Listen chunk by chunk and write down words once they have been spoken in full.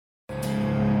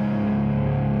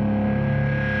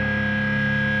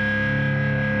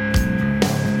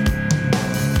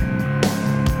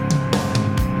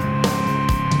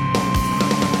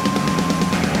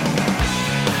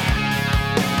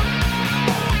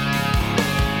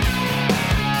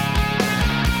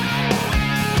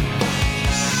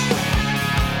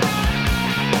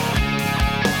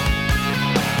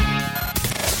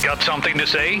Got something to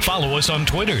say? Follow us on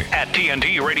Twitter at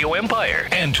TNT Radio Empire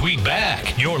and tweet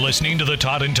back. You're listening to the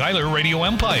Todd and Tyler Radio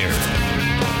Empire.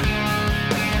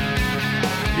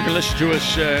 You can listen to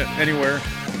us anywhere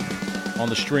on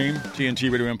the stream,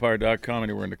 TNTRadioEmpire.com,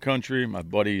 anywhere in the country. My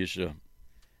buddy is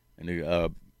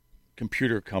a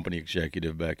computer company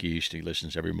executive back east. He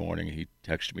listens every morning. He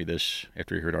texted me this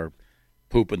after he heard our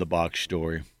poop in the box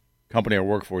story. Company I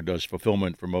work for does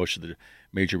fulfillment for most of the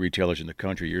major retailers in the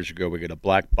country. Years ago, we got a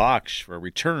black box for a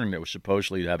return that was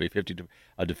supposedly to have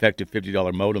a defective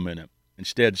 $50 modem in it.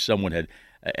 Instead, someone had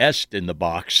S'd in the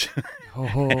box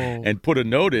and put a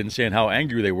note in saying how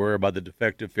angry they were about the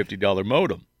defective $50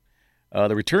 modem.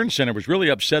 The return center was really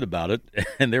upset about it,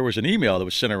 and there was an email that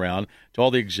was sent around to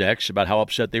all the execs about how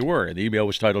upset they were. And the email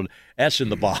was titled S in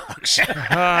the box.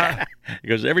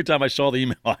 Because every time I saw the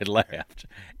email, I laughed.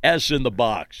 S in the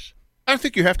box. I don't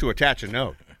think you have to attach a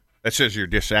note that says you're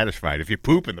dissatisfied. If you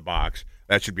poop in the box,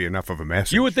 that should be enough of a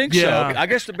message. You would think so. I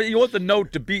guess you want the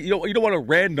note to be. You don't want a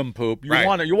random poop. You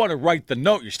want to write the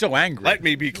note. You're still angry. Let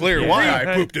me be clear why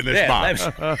I pooped in this box.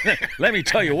 Let me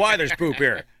tell you why there's poop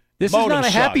here. This is not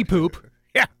a happy poop.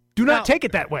 Yeah. Do not take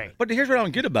it that way. But here's what I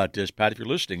don't get about this, Pat. If you're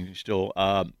listening still,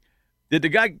 did the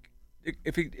guy,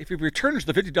 if he returns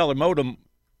the $50 modem,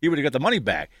 he would have got the money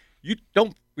back. You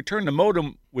don't return the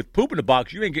modem with poop in the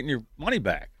box, you ain't getting your money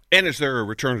back. And is there a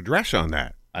return address on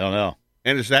that? I don't know.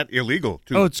 And is that illegal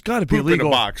to it's got to be poop illegal.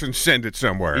 in a box and send it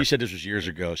somewhere? He said this was years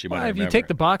ago, so you might not if remember. you take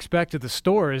the box back to the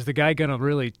store, is the guy going to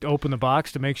really open the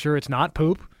box to make sure it's not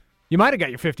poop? You might have got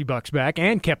your $50 back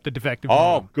and kept the defective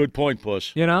modem. Good point,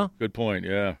 Puss. You know? Good point,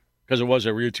 yeah. Because it was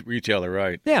a retailer,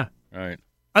 right? Yeah. Right.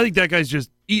 I think that guy's just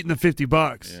eating the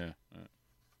 $50. Yeah.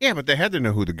 Yeah, but they had to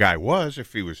know who the guy was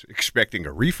if he was expecting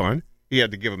a refund. He had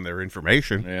to give them their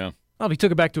information. Yeah. Well, if he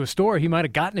took it back to a store, he might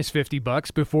have gotten his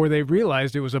 $50 before they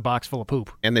realized it was a box full of poop.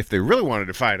 And if they really wanted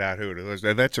to find out who it was,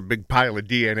 that's a big pile of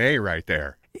DNA right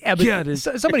there. Yeah, but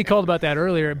somebody called about that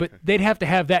earlier, but they'd have to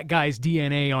have that guy's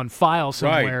DNA on file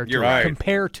somewhere to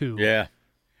compare to. Yeah.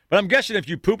 But I'm guessing if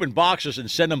you poop in boxes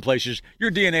and send them places, your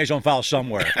DNA's on file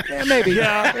somewhere. Yeah, maybe.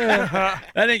 That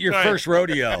ain't your first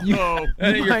rodeo. You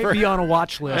might be on a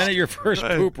watch list. That ain't your first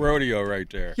poop rodeo right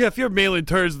there. Yeah, if you're mailing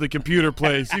turds to the computer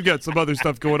place, you've got some other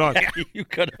stuff going on. You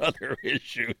got other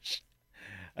issues.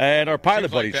 And our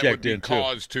pilot buddy checked in, too.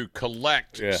 Cause to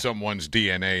collect someone's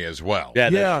DNA as well. Yeah,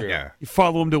 that's true. Yeah. You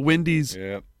follow him to Wendy's.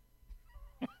 Yeah.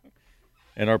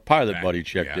 And our pilot buddy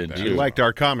checked in, too. He liked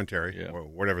our commentary, or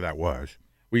whatever that was.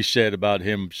 We said about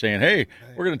him saying, hey,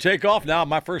 we're going to take off now.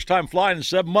 My first time flying in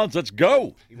 7 months. Let's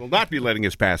go. He will not be letting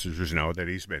his passengers know that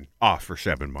he's been off for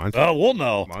 7 months. Oh, we'll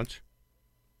know.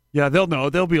 Yeah, they'll know.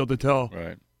 They'll be able to tell.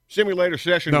 Right. Simulator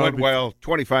session went well.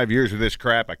 25 years of this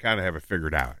crap, I kind of have it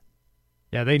figured out.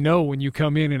 Yeah, they know when you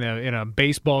come in a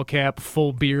baseball cap,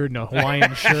 full beard, and a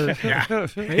Hawaiian shirt.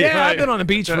 I've been on the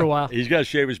beach for a while. He's got to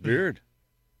shave his beard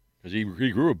because he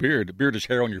grew a beard. The beard is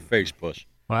hair on your face, Puss.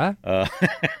 What?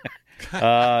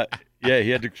 Yeah, he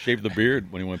had to shave the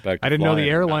beard when he went back to I didn't flying. know the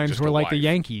airlines were like the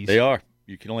Yankees. They are.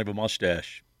 You can only have a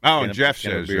mustache. Oh, and Jeff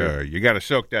says you got to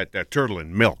soak that turtle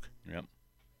in milk. Yep.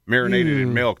 Marinated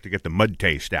in milk to get the mud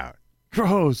taste out.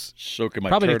 Gross. Soaking my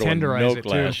Probably to turtle in tenderize milk it, too.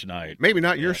 last night. Maybe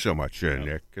not yours so much,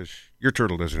 Nick, because your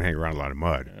turtle doesn't hang around a lot of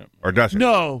mud. Or does it?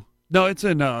 No, it's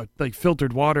in like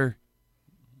filtered water.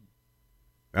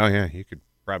 Oh, yeah, you could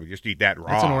probably just eat that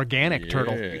raw. It's an organic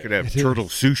turtle. You could have turtle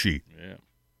sushi. Yeah.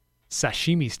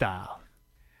 Sashimi style.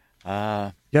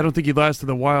 Yeah, I don't think he'd last in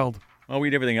the wild. Well, we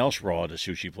eat everything else raw at a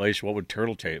sushi place. What would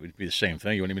turtle taste? It would be the same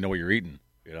thing. You wouldn't even know what you're eating,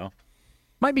 you know?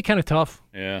 Might be kind of tough.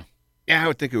 Yeah. Yeah, I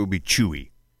would think it would be chewy.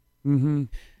 Mm-hmm.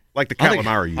 Like the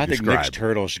calamari you I think described. Nick's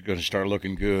turtle's going to start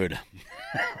looking good.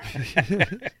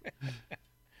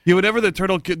 Yeah, whenever the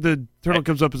turtle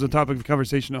comes up as a topic of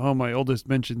conversation at home, my oldest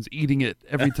mentions eating it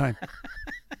every time.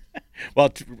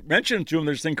 Well, mention to him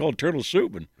there's a thing called turtle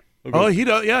soup. And he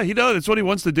does. Yeah, he does. That's what he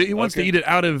wants to do. He wants to eat it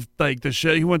out of like the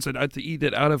shell. He wants to eat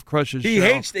it out of Crush's he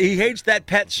shell. He hates that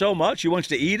pet so much. He wants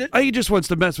to eat it. He just wants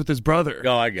to mess with his brother.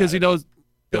 Oh, I got it. Because he knows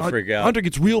He'll freak out. Hunter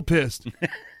gets real pissed.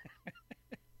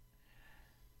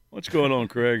 What's going on,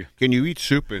 Craig? Can you eat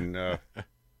soup in,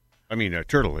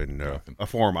 turtle in a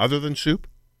form other than soup?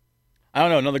 I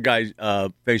don't know. Another guy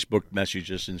Facebook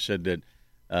messaged us and said that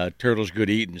turtle's good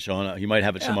eating, so he might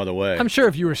have it some other way. I'm sure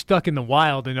if you were stuck in the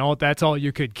wild and that's all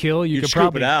you could kill, you You'd could scoop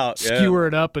probably it out, skewer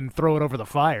it up and throw it over the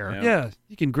fire. Yeah,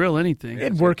 you can grill anything.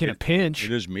 It'd work in a pinch.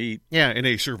 It is meat. Yeah, in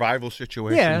a survival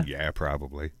situation? Yeah.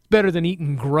 Probably. Better than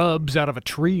eating grubs out of a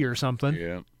tree or something.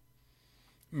 Yeah.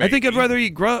 I think I'd rather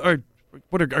eat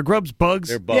what are grubs? Bugs?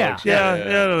 They're bugs.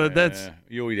 Yeah. That's.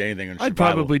 You'll eat anything. I'd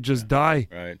probably just die.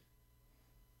 Right.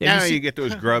 Yeah, you get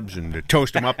those grubs and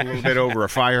toast them up a little bit over a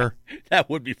fire. That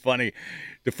would be funny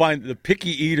to find the picky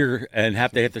eater and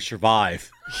have to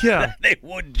survive. Yeah. They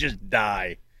wouldn't just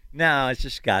die. No, it's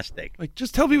disgusting. Like,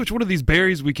 just tell me which one of these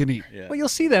berries we can eat. Yeah. Well, you'll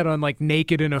see that on like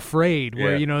Naked and Afraid,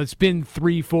 where it's been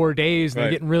 3-4 days and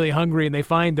they're getting really hungry and they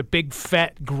find the big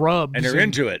fat grubs and they're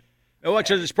into it. Oh, it's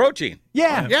just protein.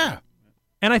 Yeah, Yeah.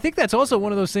 And I think that's also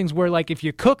one of those things where, like, if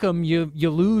you cook them, you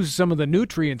lose some of the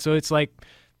nutrients. So it's like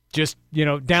just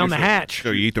down the hatch. So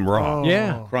you eat them raw.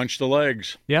 Yeah, Crunch the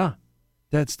legs. yeah.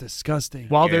 That's disgusting.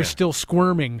 While they're still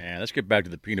squirming. Man, let's get back to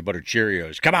the peanut butter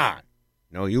Cheerios. Come on.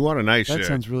 No, you want a nice, That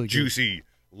sounds really good. juicy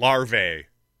larvae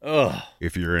Ugh.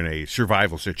 if you're in a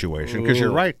survival situation, because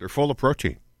you're right, they're full of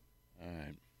protein. All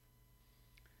right.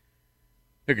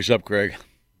 Pick us up, Craig.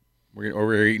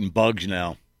 We're eating bugs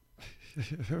now.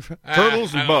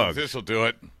 Turtles and bugs. This will do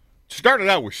it. Started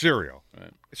out with cereal.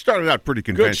 Right. It started out pretty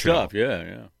Good conventional. stuff.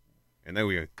 Yeah. And then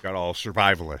we got all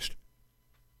survivalist.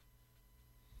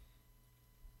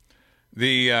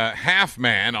 The half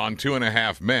man on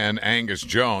 2.5 Men, Angus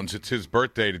Jones, it's his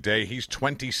birthday today. He's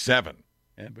 27.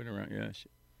 Yeah, been around. Yeah.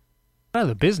 Out of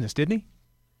the business, didn't he?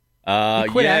 He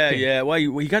quit acting. Yeah. Well,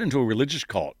 he got into a religious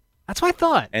cult, That's what I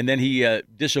thought. and then he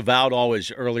disavowed all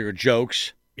his earlier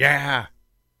jokes. Yeah.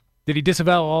 Did he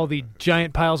disavow all the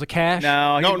giant piles of cash?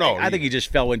 No. I think he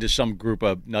just fell into some group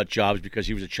of nut jobs because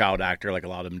he was a child actor, like a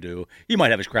lot of them do. He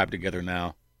might have his crap together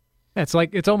now. It's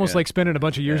almost like spending a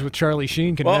bunch of years with Charlie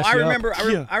Sheen can mess I you remember.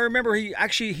 up. I remember he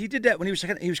did that when he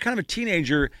was kind of a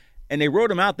teenager, and they wrote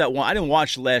him out that one. I didn't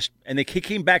watch the last, and he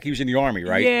came back. He was in the Army,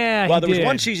 right? Yeah, Well, he there was did.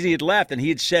 one season he had left, and he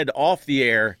had said off the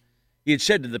air, he had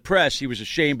said to the press he was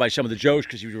ashamed by some of the jokes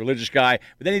because he was a religious guy.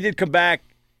 But then he did come back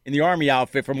in the Army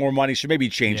outfit for more money, so maybe he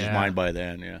changed his mind by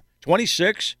then. Yeah,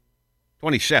 26.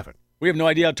 27. We have no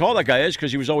idea how tall that guy is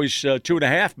because he was always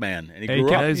 2.5 man, and he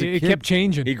grew up. It kept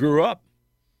changing. He grew up.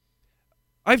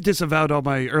 I've disavowed all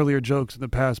my earlier jokes in the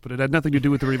past, but it had nothing to do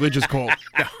with the religious cult.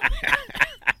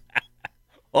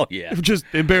 Oh yeah, Just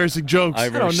embarrassing jokes. I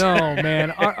don't know, man.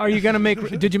 Are you gonna make?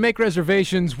 Did you make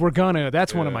reservations? We're gonna.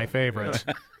 That's one of my favorites.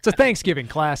 It's a Thanksgiving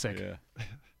classic. Yeah.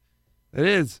 It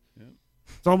is.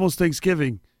 It's almost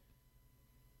Thanksgiving.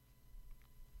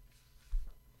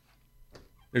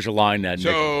 There's a line that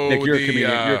So Nick, you're a the,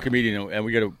 comedian. You're a comedian, and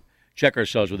we got to check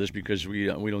ourselves with this because we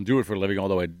don't do it for a living.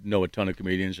 Although I know a ton of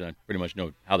comedians, and I pretty much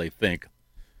know how they think.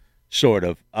 Sort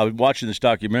of. I was watching this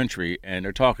documentary, and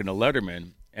they're talking to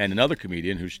Letterman and another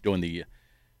comedian who's doing the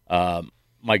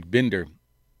Mike Binder.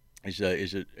 Is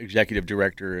an executive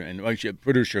director and actually a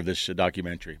producer of this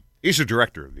documentary. He's the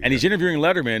director of the And he's interviewing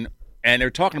Letterman, and they're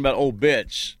talking about old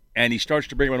bits, and he starts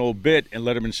to bring up an old bit, and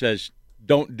Letterman says,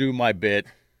 "Don't do my bit.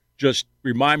 Just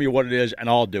remind me of what it is, and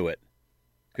I'll do it."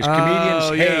 Because comedians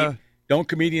hate. Don't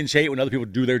comedians hate when other people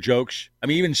do their jokes? I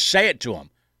mean, even say it to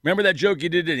them. Remember that joke you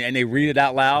did, and they read it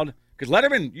out loud? Because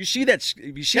Letterman, you see that?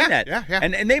 You've seen that? Yeah.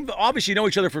 And they obviously know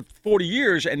each other for 40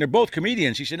 years, and they're both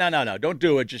comedians. He said, "No, don't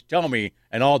do it. Just tell me,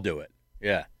 and I'll do it."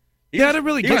 Yeah. I didn't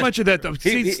really get much of that, though.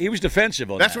 He was defensive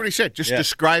on That's that. what he said. Just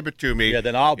describe it to me. Yeah,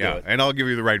 then I'll do it. And I'll give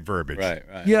you the right verbiage. Right.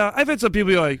 Yeah, I've had some people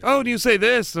be like, "Oh, do you say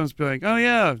this?" And I was be like, "Oh,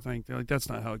 yeah." They're like, "That's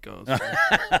not how it goes."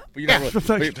 But you don't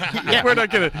really- We're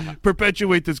not going to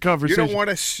perpetuate this You conversation. don't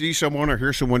want to see someone or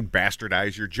hear someone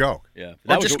bastardize your joke. Yeah. Or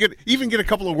That was just get a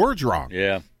couple of words wrong.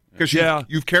 Yeah. Because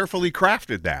you've carefully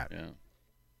crafted that. Yeah.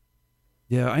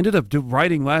 Yeah, I ended up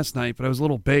writing last night, but I was a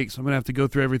little baked, so I'm going to have to go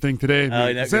through everything today. Oh,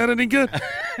 Is that any good?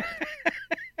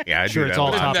 Yeah, I Sure, do it's that all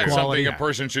a lot. top Isn't that quality. something a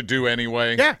person should do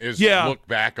anyway? Yeah. Is Yeah. look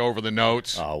back over the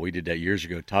notes. Oh, we did that years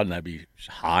ago. Todd and I'd be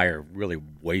high or really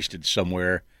wasted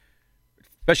somewhere,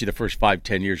 especially the first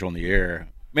 5-10 years on the air.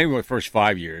 Maybe the first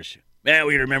 5 years. Man,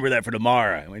 we remember that for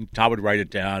tomorrow. And Todd would write it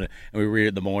down, and we read it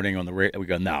in the morning on the radio. We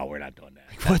go, "No, we're not doing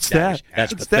that." What's that?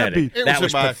 That's What's that pathetic. be? That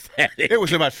was pathetic. It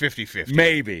was about 50-50.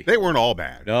 Maybe. They weren't all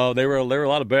bad. No, there were a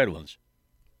lot of bad ones.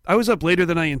 I was up later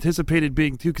than I anticipated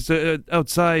being, too, because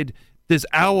outside, this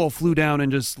owl flew down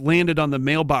and just landed on the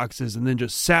mailboxes and then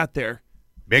just sat there.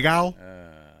 Big Owl?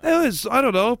 It was, I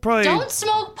don't know, probably... Don't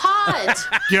smoke pot.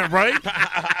 Yeah, right?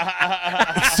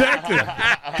 Exactly.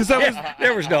 Because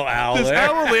There was no owl this there.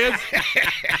 owl lands,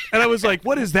 and I was like,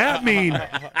 what does that mean?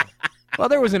 Well,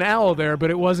 there was an owl there,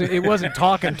 but it wasn't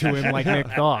talking to him like Nick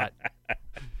thought.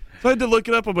 So I had to look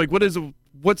it up. I'm like,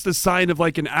 what's the sign of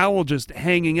like an owl just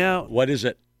hanging out? What is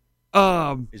it?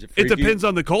 Is it It freaky? depends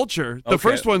on the culture. The Okay.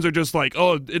 first ones are just like,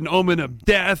 oh, an omen of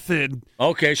death and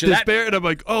Okay, so despair, and I'm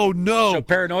like, oh no. so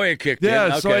paranoia kicked Yeah,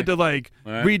 in. Okay. so I had to like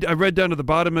All right. read. I read down to the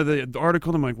bottom of the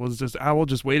article, and I'm like, well, is this owl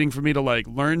just waiting for me to like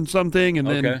learn something, and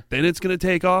Okay. then it's gonna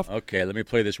take off? Okay, let me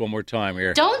play this one more time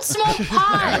here. Don't smoke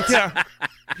pot. Yeah,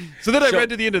 So then I read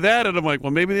to the end of that, and I'm like,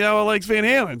 well, maybe the owl likes Van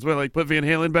Halen. So I like put Van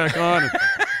Halen back on. And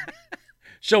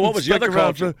So what was the other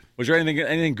around culture? Was there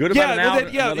anything good about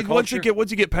an owl? Once you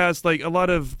get past like a lot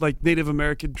of like Native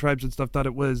American tribes and stuff, thought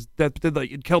it was that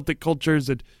like in Celtic cultures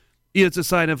that it's a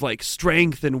sign of like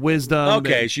strength and wisdom.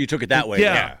 Okay, so you took it that way.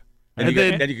 Yeah. And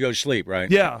then you go to sleep, right?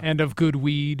 Yeah. And of good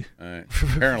weed.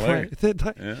 Apparently.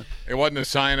 Yeah. It wasn't a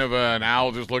sign of an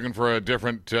owl just looking for a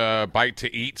different bite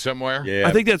to eat somewhere? Yeah.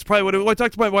 I think that's probably what it was. I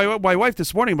talked to my wife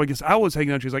this morning, but I guess owl was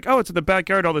hanging out. She's like, oh, it's in the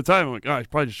backyard all the time. I'm like, oh, I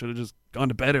probably should have just gone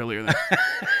to bed earlier then.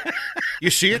 You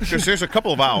see it? Because there's a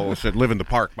couple of owls that live in the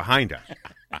park behind us.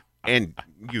 And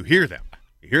you hear them.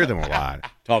 You hear them a lot.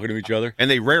 Talking to each other?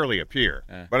 And they rarely appear.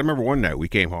 But I remember one night we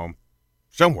came home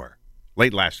somewhere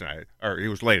late last night, or it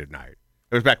was late at night.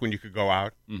 It was back when you could go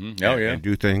out and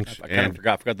do things. I kind of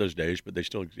forgot those days, but they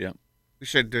still, yeah. We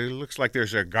said, it looks like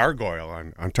there's a gargoyle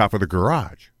on top of the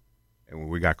garage. And when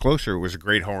we got closer, it was a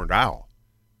great horned owl.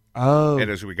 Oh. And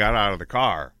as we got out of the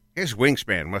car, his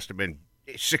wingspan must have been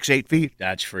 6-8 feet.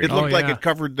 That's freaky. It looked like it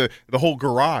covered the whole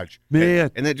garage.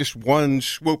 Man. And then just one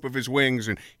swoop of his wings,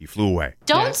 and he flew away.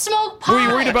 Don't smoke pot. Were you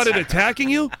worried about it attacking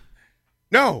you?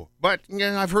 No, but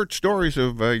I've heard stories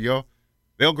of,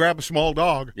 they'll grab a small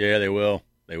dog. Yeah, they will.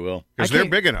 They will. Because they're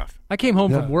big enough. I came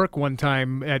home from work one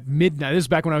time at midnight. This is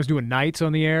back when I was doing nights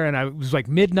on the air, and it was like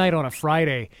midnight on a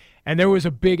Friday, and there was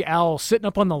a big owl sitting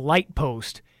up on the light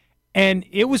post. And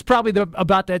it was probably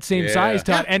about that same size,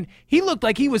 Todd. And he looked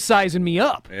like he was sizing me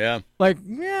up. Yeah. Like,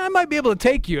 I might be able to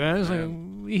take you. And I was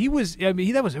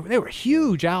like, they were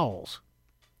huge owls.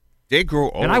 They grow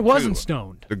old, and I wasn't too.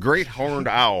 stoned. The great horned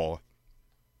owl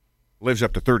lives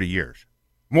up to 30 years.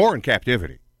 More in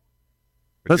captivity.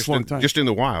 But That's a long time. Just in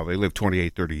the wild, they live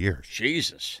 28, 30 years.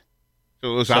 Jesus.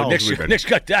 So those owls Nick's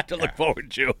got that to look forward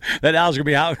to. That owl's going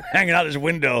to be hanging out his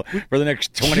window for the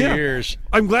next 20 years.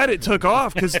 I'm glad it took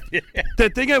off because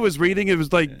that thing I was reading, it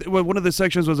was like one of the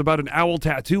sections was about an owl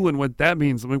tattoo and what that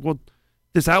means. I'm like, well,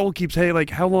 this owl keeps saying, like,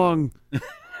 how long?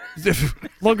 If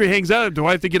longer he hangs out, do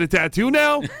I have to get a tattoo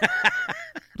now?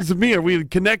 Is it me? Are we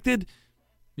connected?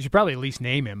 You should probably at least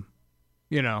name him,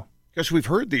 Because we've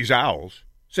heard these owls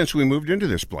since we moved into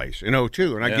this place in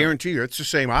 2002, and I guarantee you it's the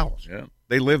same owls. Yeah.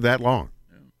 They live that long.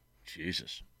 Yeah.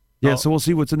 Jesus. Yeah, so we'll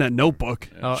see what's in that notebook.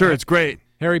 Sure, it's great.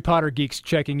 Harry Potter geeks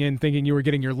checking in thinking you were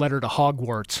getting your letter to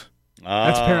Hogwarts.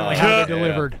 That's apparently how they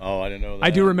delivered. Oh, I didn't know that.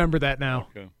 I do remember that now.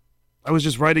 Okay. I was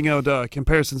just writing out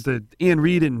comparisons to Ann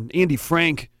Reed and Andy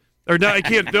Frank. Or no, I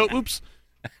can't. No, oops.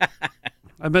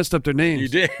 I messed up their names. You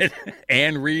did.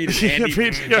 Ann Reed and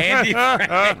Andy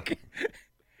Frank.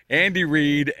 Andy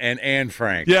Reed and Anne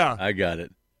Frank. Yeah. I got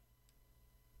it.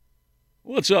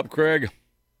 What's up, Craig?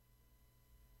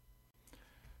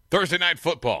 Thursday Night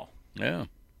Football. Yeah.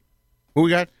 Who we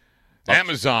got?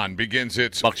 Amazon begins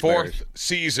its Bucks fourth Bears.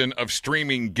 season of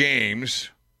streaming games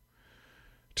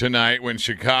tonight when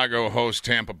Chicago hosts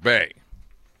Tampa Bay.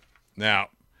 Now,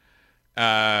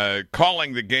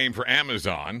 calling the game for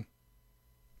Amazon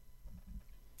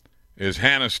is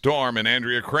Hannah Storm and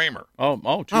Andrea Kramer.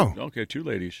 Two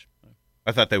ladies.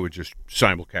 I thought they would just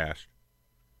simulcast.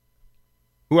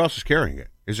 Who else is carrying it?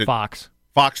 Is it Fox.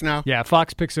 Fox now? Yeah,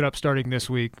 Fox picks it up starting this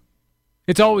week.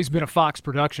 It's always been a Fox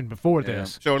production before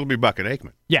this. So it'll be Buck and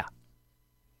Aikman. Yeah.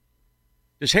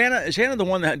 Is Hannah the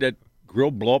one that had that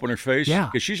grill blow up on her face? Yeah.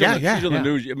 Because she's on the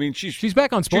news. I mean, she's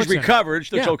back on Sports She's recovered.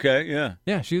 She looks Yeah. okay. Yeah.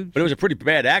 Yeah, But it was a pretty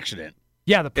bad accident.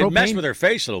 Yeah, the propane. It messed with her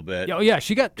face a little bit. Oh yeah,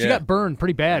 she got burned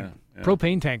pretty bad. Yeah.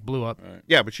 Propane tank blew up. Right.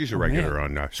 Yeah, but she's a regular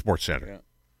on Sports Center. Yeah.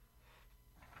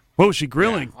 What was she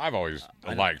grilling? Yeah, I've always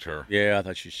liked her. Yeah, I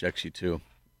thought she's sexy too.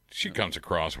 She comes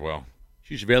across well.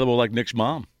 She's available like Nick's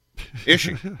mom. Is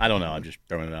she? I don't know. I'm just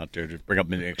throwing it out there to bring up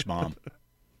Nick's mom.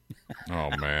 Oh,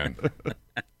 man.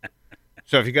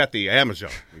 So if you got the Amazon,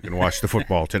 you can watch the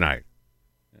football tonight.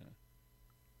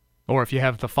 Or if you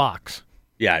have the Fox.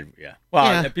 Yeah.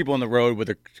 Well, people on the road with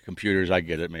their computers, I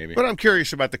get it maybe. But I'm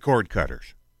curious about the cord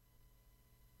cutters.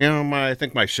 I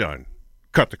think my son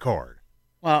cut the cord.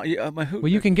 Well,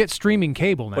 you can get streaming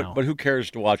cable now. But who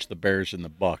cares to watch the Bears and the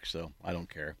Bucks? Though I don't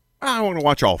care. I want to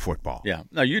watch all football. Yeah,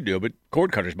 no, you do, but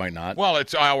cord cutters might not. Well,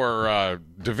 it's our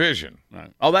division.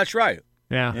 Right. Oh, that's right.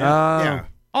 Yeah. Yeah.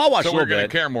 I'll watch So a we're little going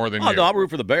bit. to care more than you. I'll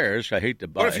root for the Bears. I hate to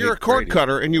buy. But if you're a cord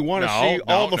cutter and you want to see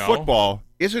all the No. football,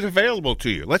 is it available to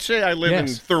you? Let's say I live in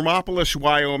Thermopolis,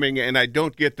 Wyoming, and I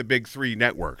don't get the big three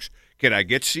networks. Can I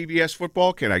get CBS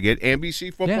football? Can I get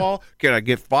NBC football? Can I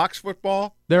get Fox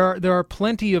football? There are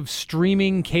plenty of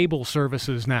streaming cable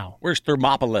services now. Where's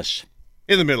Thermopolis?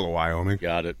 In the middle of Wyoming.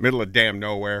 Got it. Middle of damn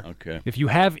nowhere. Okay. If you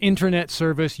have internet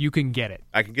service, you can get it.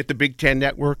 I can get the Big Ten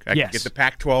network. I Yes. can get the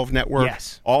Pac-12 network.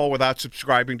 Yes. All without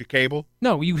subscribing to cable.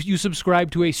 No, you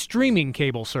subscribe to a streaming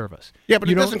cable service. Yeah, but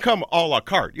you it doesn't come a la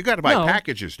carte. You got to buy No.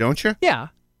 packages, don't you? Yeah,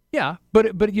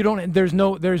 but you don't. There's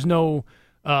no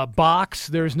box.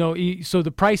 There's no. So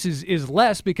the price is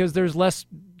less because there's less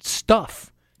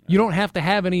stuff. You don't have to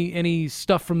have any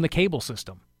stuff from the cable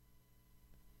system.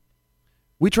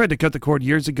 We tried to cut the cord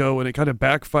years ago, and it kind of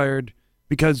backfired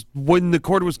because when the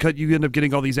cord was cut, you end up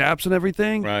getting all these apps and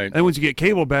everything. Right. And once you get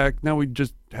cable back, now we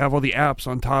just have all the apps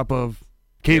on top of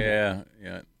cable. Yeah.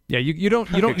 Yeah, you don't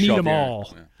need shelf them here.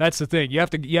 all. Yeah. That's the thing. You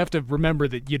have to remember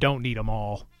that you don't need them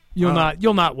all. You'll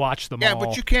not watch them Yeah, all.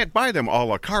 but you can't buy them a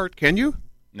la carte, can you?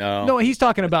 No. No, he's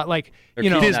talking about like They're you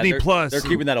know keeping that- Disney they're- Plus. They're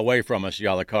keeping that away from us, a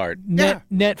la carte.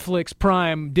 Netflix,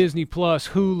 Prime, Disney Plus,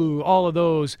 Hulu, all of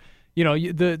those. You know,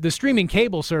 the streaming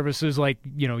cable services like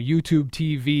YouTube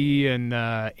TV and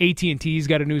AT&T's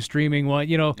got a new streaming one.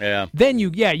 Yeah. Then you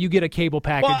get a cable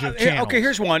package of channels. Okay,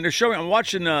 here's one. They're showing. I'm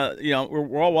watching.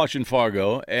 We're all watching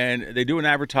Fargo, and they do an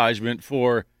advertisement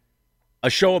for a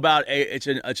show about it's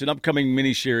an upcoming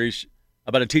miniseries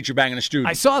about a teacher banging a student.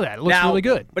 I saw that. It looks Now, really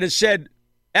good. But it said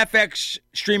FX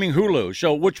streaming Hulu.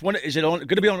 So which one is it on? Going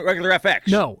to be on regular FX?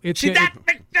 No, it's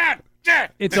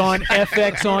on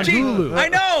FX on See, Hulu. I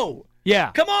know.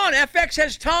 Yeah. Come on, FX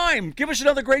has time. Give us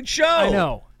another great show. I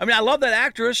know. I mean, I love that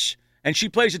actress, and she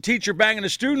plays a teacher banging a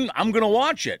student. I'm going to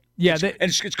watch it. Yeah,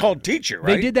 it's called Teacher,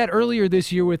 right? They did that earlier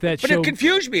this year with that But show. it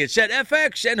confused me. It said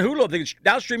FX and Hulu. I'm thinking,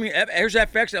 now streaming, here's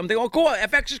FX. I'm thinking, oh, cool,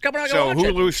 FX is coming out. So watch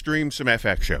Hulu streams some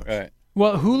FX shows. Right.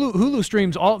 Well, Hulu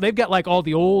streams all. They've got like all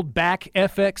the old back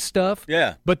FX stuff.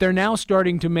 Yeah. But they're now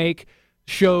starting to make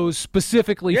shows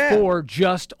specifically for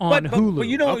just on Hulu.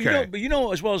 But you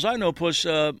know as well as I know, Puss,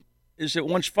 is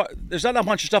that there's not a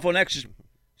bunch of stuff on X.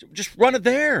 Just run it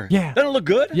there. Yeah. Doesn't it look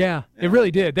good? Yeah, it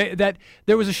really did.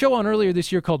 There was a show on earlier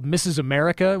this year called Mrs.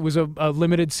 America. It was a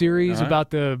limited series about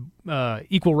the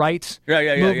equal rights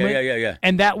movement. Yeah.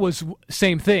 And that was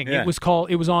same thing. Yeah. It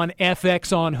was on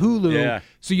FX on Hulu. Yeah.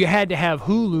 So you had to have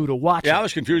Hulu to watch Yeah, it. I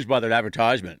was confused by that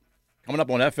advertisement. Coming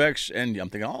up on FX, and I'm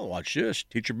thinking, oh, watch this.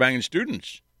 Teacher banging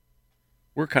students.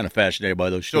 We're kind of fascinated by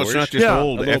those So stories. it's not just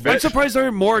old a little FX. bit. I'm surprised there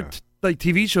aren't more like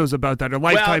TV shows about that or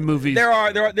Lifetime movies.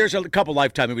 There's a couple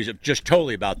Lifetime movies that just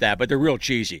totally about that, but they're real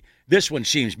cheesy. This one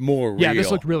seems more real. Yeah, this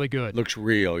looked really good. Looks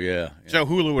real, yeah. So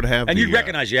Hulu would have And the, you'd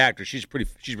recognize the actress. She's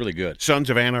really good.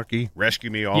 Sons of Anarchy, Rescue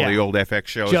Me, all Yeah. the old FX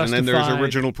shows. And then there's Justified.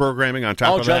 original programming on top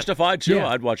All of that. Justified, too. Yeah.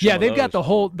 I'd watch Yeah, some of they've got those. the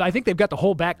whole. I think they've got the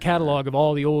whole back catalog of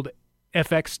all the old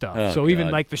FX stuff. Oh, so even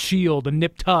God. like the Shield, and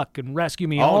Nip Tuck, and Rescue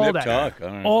Me, Oh, all Nip that, Tuck, all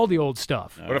right. all the old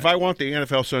stuff. But if I want the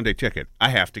NFL Sunday ticket, I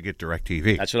have to get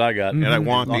DirecTV. That's what I got. And I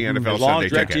want the NFL As long Sunday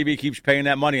as ticket. DirecTV keeps paying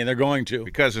that money, and they're going to.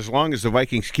 Because as long as the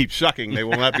Vikings keep sucking, they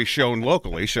will not be shown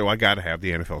locally, so I got to have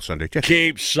the NFL Sunday ticket.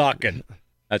 Keep sucking.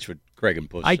 That's what Craig and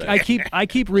Puss say. I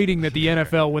keep reading that the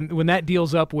NFL when that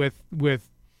deals up with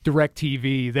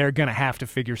DirecTV, they're going to have to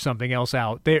figure something else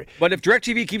out. But if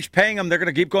DirecTV keeps paying them, they're going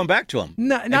to keep going back to them.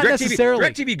 Not necessarily.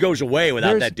 DirecTV goes away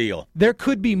without that deal. There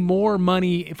could be more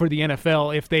money for the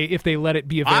NFL if they let it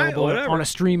be available whatever. on a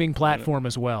streaming platform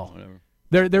as well.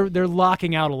 Whatever. They're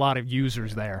locking out a lot of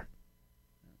users there.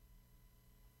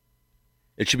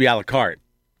 It should be a la carte.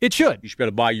 It should. You should be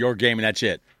able to buy your game, and that's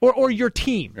it. Or your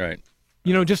team. Right.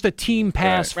 Just a team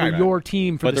pass Right. for your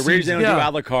team for But the reason they season. don't do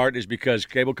a la carte is because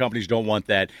cable companies don't want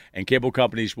that, and cable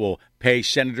companies will pay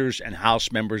senators and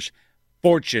House members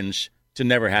fortunes to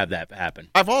never have that happen.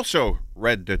 I've also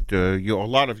read that a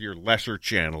lot of your lesser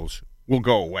channels will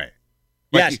go away.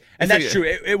 Yes, and that's true.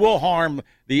 It will harm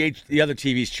the other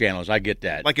TV's channels. I get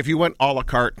that. Like if you went a la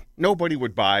carte, nobody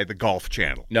would buy the Golf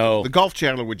Channel. No. The Golf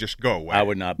Channel would just go away. I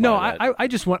would not buy No, that. I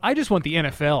just want the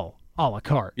NFL a la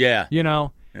carte. Yeah. Yeah.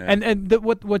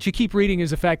 What you keep reading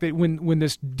is the fact that when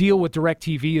this deal with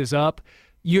DirecTV is up,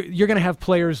 you're going to have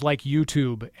players like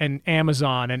YouTube and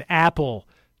Amazon and Apple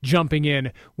jumping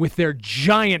in with their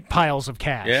giant piles of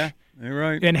cash. Yeah, you're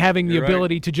right. And having the You're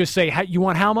ability to just say, you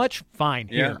want how much? Fine,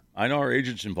 Yeah, here. I know our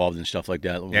agent's involved in stuff like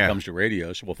that when it comes to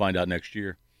radio, so we'll find out next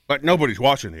year. But nobody's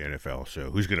watching the NFL, so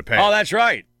who's going to pay? Oh, that's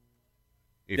right.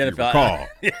 If you recall,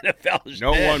 the NFL's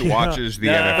no dead. one watches the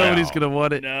No. NFL. Nobody's going to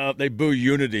want it. No, they boo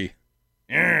unity.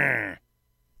 And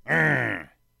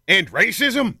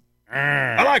racism?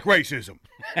 I like racism.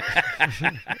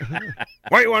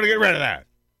 Why do you want to get rid of that?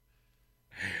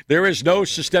 There is no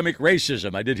systemic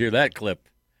racism. I did hear that clip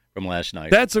from last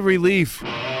night. That's a relief.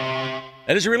 That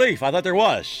is a relief. I thought there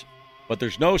was. But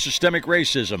there's no systemic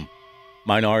racism.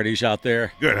 Minorities out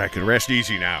there. Good, I can rest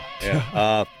easy now.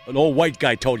 Yeah. An old white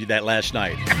guy told you that last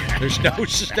night. There's no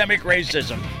systemic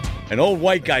racism. An old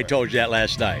white guy told you that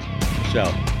last night.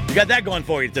 So you got that going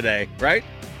for you today, right?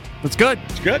 That's good.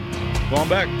 It's good. Go on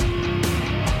back.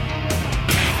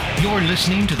 You're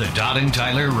listening to the Todd and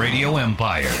Tyler Radio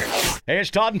Empire. Hey, it's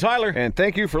Todd and Tyler. And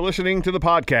thank you for listening to the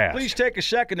podcast. Please take a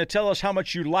second to tell us how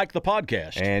much you like the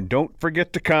podcast. And don't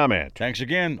forget to comment. Thanks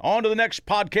again. On to the next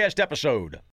podcast episode.